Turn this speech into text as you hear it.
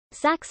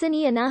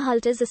Saxony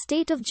Anhalt is a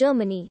state of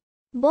Germany,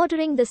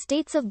 bordering the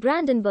states of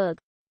Brandenburg,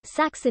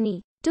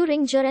 Saxony,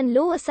 Thuringia and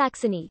Lower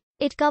Saxony.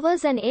 It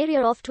covers an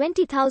area of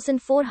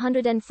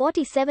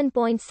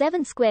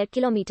 20,447.7 square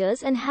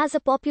kilometers and has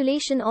a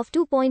population of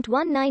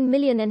 2.19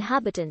 million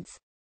inhabitants,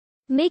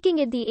 making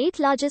it the 8th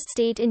largest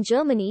state in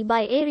Germany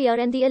by area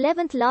and the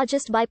 11th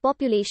largest by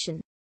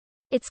population.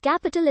 Its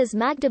capital is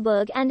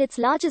Magdeburg and its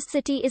largest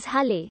city is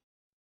Halle.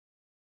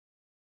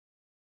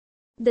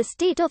 The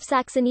state of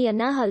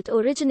Saxony-Anhalt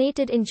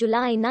originated in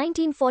July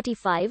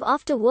 1945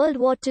 after World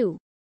War II,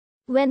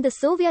 when the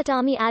Soviet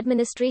Army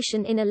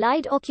administration in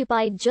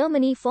Allied-occupied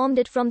Germany formed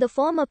it from the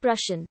former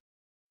Prussian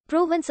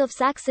province of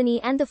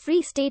Saxony and the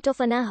Free State of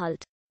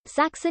Anhalt.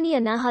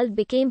 Saxony-Anhalt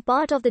became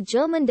part of the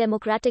German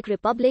Democratic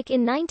Republic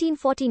in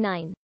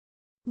 1949,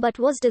 but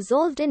was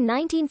dissolved in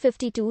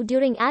 1952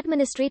 during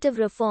administrative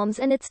reforms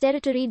and its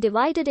territory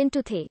divided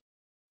into the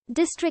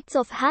districts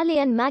of Halle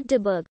and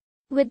Magdeburg,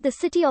 with the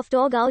city of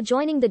Torgau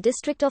joining the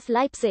district of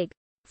Leipzig.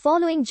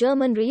 Following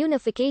German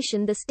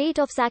reunification, the state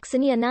of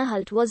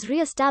Saxony-Anhalt was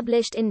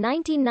re-established in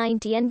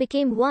 1990 and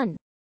became one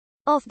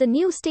of the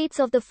new states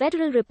of the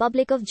Federal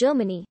Republic of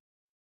Germany.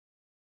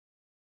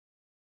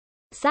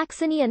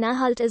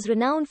 Saxony-Anhalt is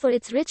renowned for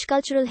its rich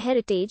cultural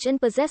heritage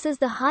and possesses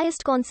the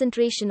highest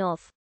concentration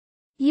of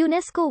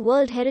UNESCO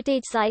World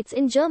Heritage Sites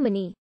in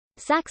Germany.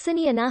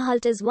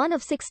 Saxony-Anhalt is one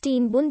of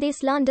 16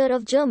 Bundesländer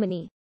of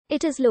Germany.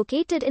 It is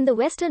located in the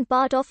western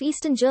part of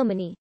eastern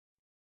Germany.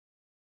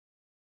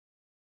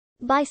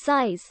 By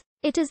size,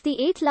 it is the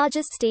 8th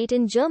largest state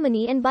in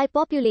Germany, and by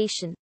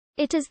population,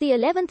 it is the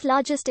 11th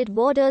largest. It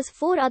borders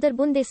 4 other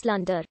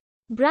Bundesländer: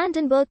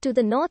 Brandenburg to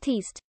the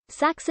northeast,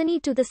 Saxony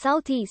to the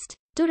southeast,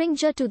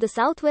 Thuringia to the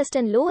southwest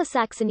and Lower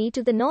Saxony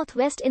to the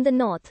northwest in the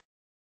north.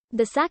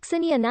 The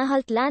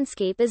Saxony-Anhalt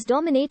landscape is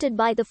dominated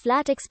by the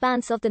flat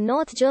expanse of the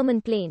North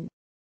German plain.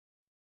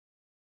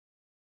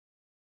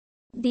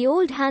 The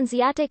old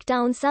Hanseatic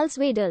towns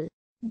Salzwedel,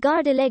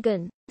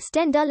 Gardelegen,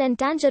 Stendal and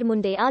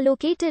Tangermunde are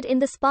located in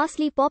the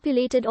sparsely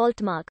populated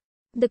Altmark.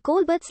 The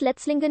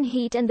Kolberts-Letzlingen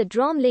Heath and the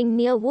Dromling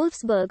near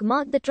Wolfsburg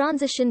mark the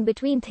transition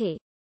between the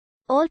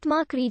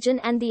Altmark region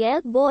and the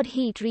Elbe-Bord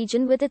Heath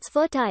region with its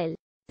fertile,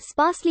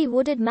 sparsely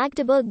wooded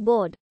Magdeburg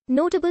Bord.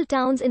 Notable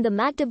towns in the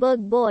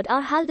Magdeburg Bord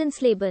are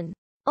Haldensleben,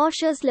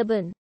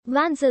 Oschersleben,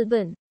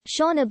 Wanselben,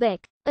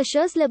 Schönebeck,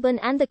 Aschersleben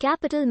and the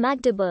capital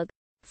Magdeburg,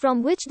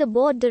 from which the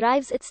Bord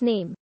derives its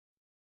name.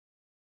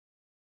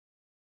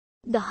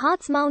 The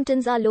Harz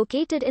Mountains are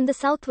located in the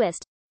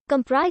southwest,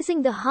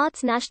 comprising the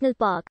Harz National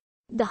Park,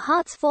 the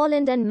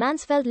Harzvorland and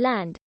Mansfeld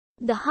land.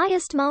 The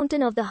highest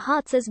mountain of the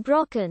Harz is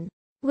Brocken,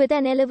 with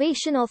an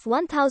elevation of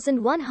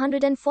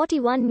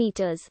 1,141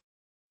 meters.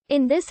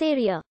 In this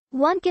area,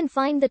 one can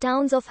find the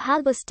towns of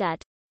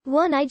Halberstadt,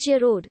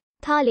 Wernigierode,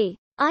 Thale,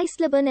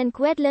 Eisleben and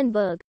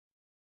Quedlinburg.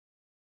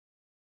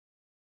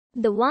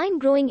 The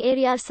wine-growing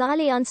area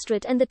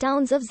Saale-Unstrut and the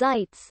towns of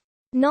Zeitz,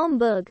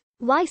 Naumburg,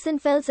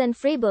 Weissenfels and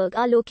Freiburg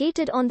are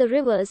located on the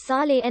rivers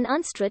Saale and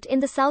Unstrut in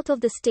the south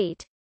of the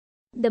state.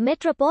 The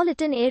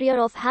metropolitan area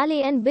of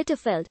Halle and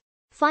Bitterfeld.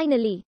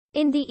 Finally,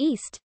 in the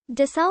east,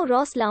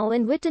 Dessau-Roßlau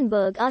and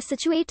Wittenberg are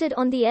situated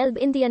on the Elbe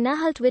in the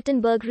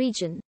Anhalt-Wittenberg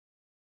region.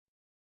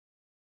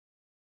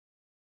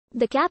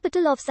 The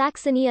capital of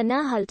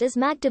Saxony-Anhalt is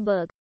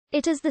Magdeburg.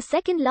 It is the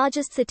second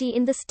largest city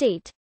in the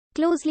state,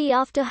 closely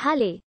after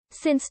Halle,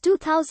 since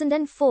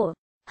 2004.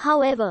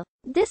 However,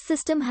 this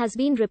system has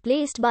been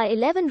replaced by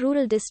 11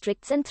 rural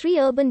districts and 3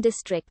 urban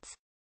districts.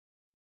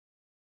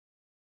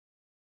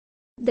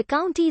 The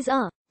counties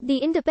are. The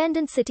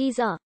independent cities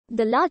are.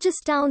 The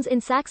largest towns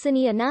in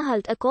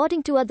Saxony-Anhalt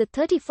according to the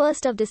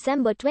 31st of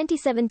December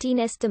 2017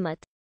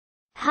 estimate.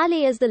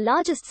 Halle is the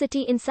largest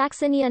city in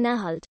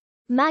Saxony-Anhalt.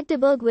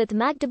 Magdeburg with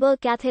Magdeburg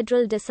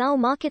Cathedral, Dessau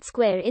Market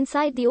Square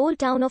inside the old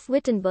town of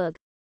Wittenberg.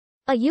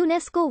 A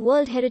UNESCO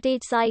World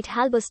Heritage Site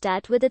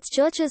Halberstadt with its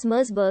churches,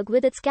 Mersburg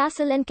with its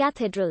castle and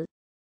cathedral.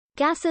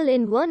 Castle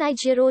in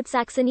Wernigierode.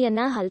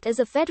 Saxony-Anhalt is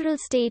a federal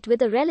state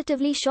with a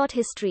relatively short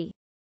history.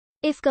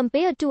 If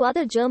compared to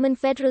other German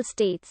federal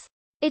states,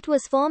 it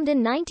was formed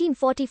in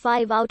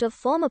 1945 out of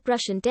former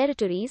Prussian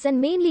territories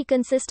and mainly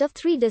consists of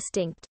 3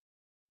 distinct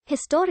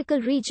historical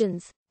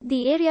regions: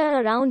 the area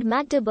around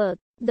Magdeburg,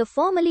 the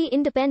formerly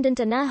independent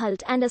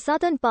Anhalt, and a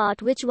southern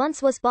part which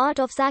once was part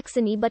of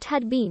Saxony but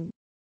had been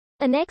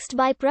annexed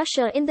by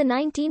Prussia in the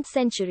 19th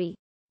century.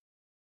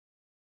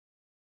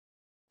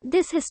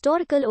 This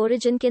historical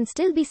origin can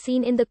still be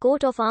seen in the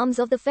coat of arms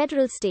of the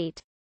federal state.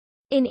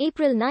 In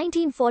April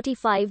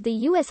 1945, the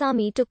U.S.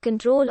 Army took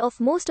control of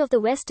most of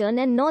the western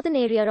and northern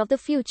area of the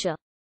future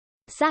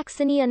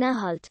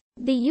Saxony-Anhalt.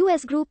 The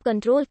U.S. Group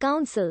Control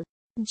Council,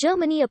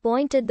 Germany,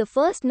 appointed the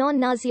first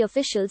non-Nazi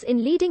officials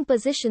in leading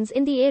positions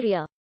in the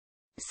area.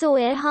 So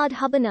Erhard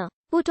Hubener,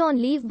 put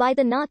on leave by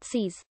the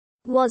Nazis,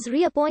 was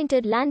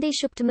reappointed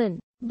Landeshauptmann.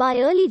 By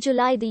early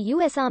July, the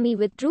U.S. Army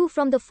withdrew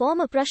from the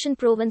former Prussian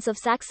province of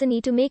Saxony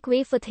to make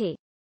way for the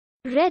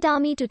Red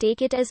Army to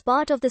take it as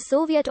part of the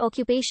Soviet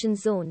occupation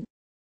zone.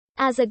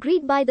 As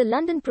agreed by the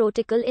London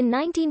Protocol in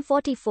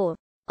 1944,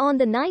 On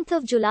the 9th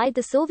of July,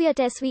 the Soviet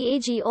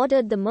SVAG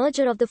ordered the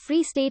merger of the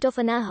Free State of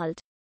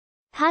Anhalt,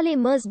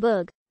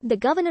 Halle-Mersburg, the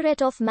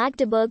Governorate of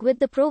Magdeburg with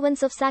the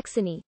province of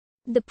Saxony.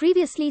 The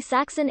previously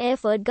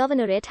Saxon-Erfurt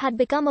Governorate had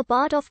become a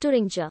part of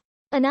Thuringia.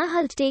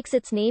 Anhalt takes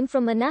its name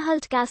from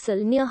Anhalt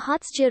Castle near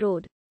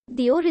Harzgerode.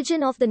 The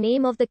origin of the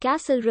name of the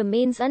castle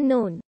remains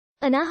unknown.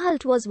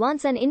 Anhalt was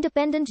once an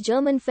independent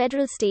German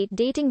federal state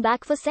dating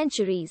back for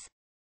centuries.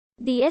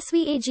 The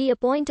SVAG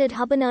appointed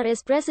Hubener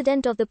as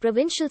president of the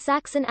provincial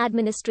Saxon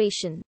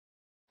administration,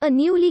 a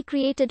newly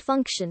created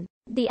function.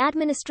 The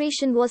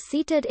administration was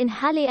seated in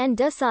Halle an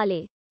der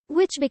Saale,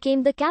 which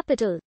became the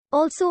capital,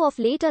 also of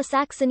later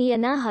Saxony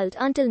Anhalt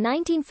until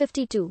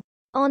 1952.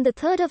 On the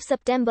 3rd of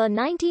September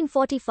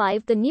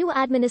 1945, the new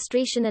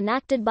administration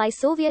enacted by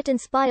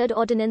Soviet-inspired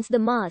ordinance the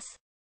mass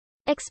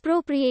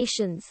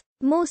expropriations,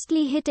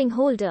 mostly hitting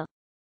Holder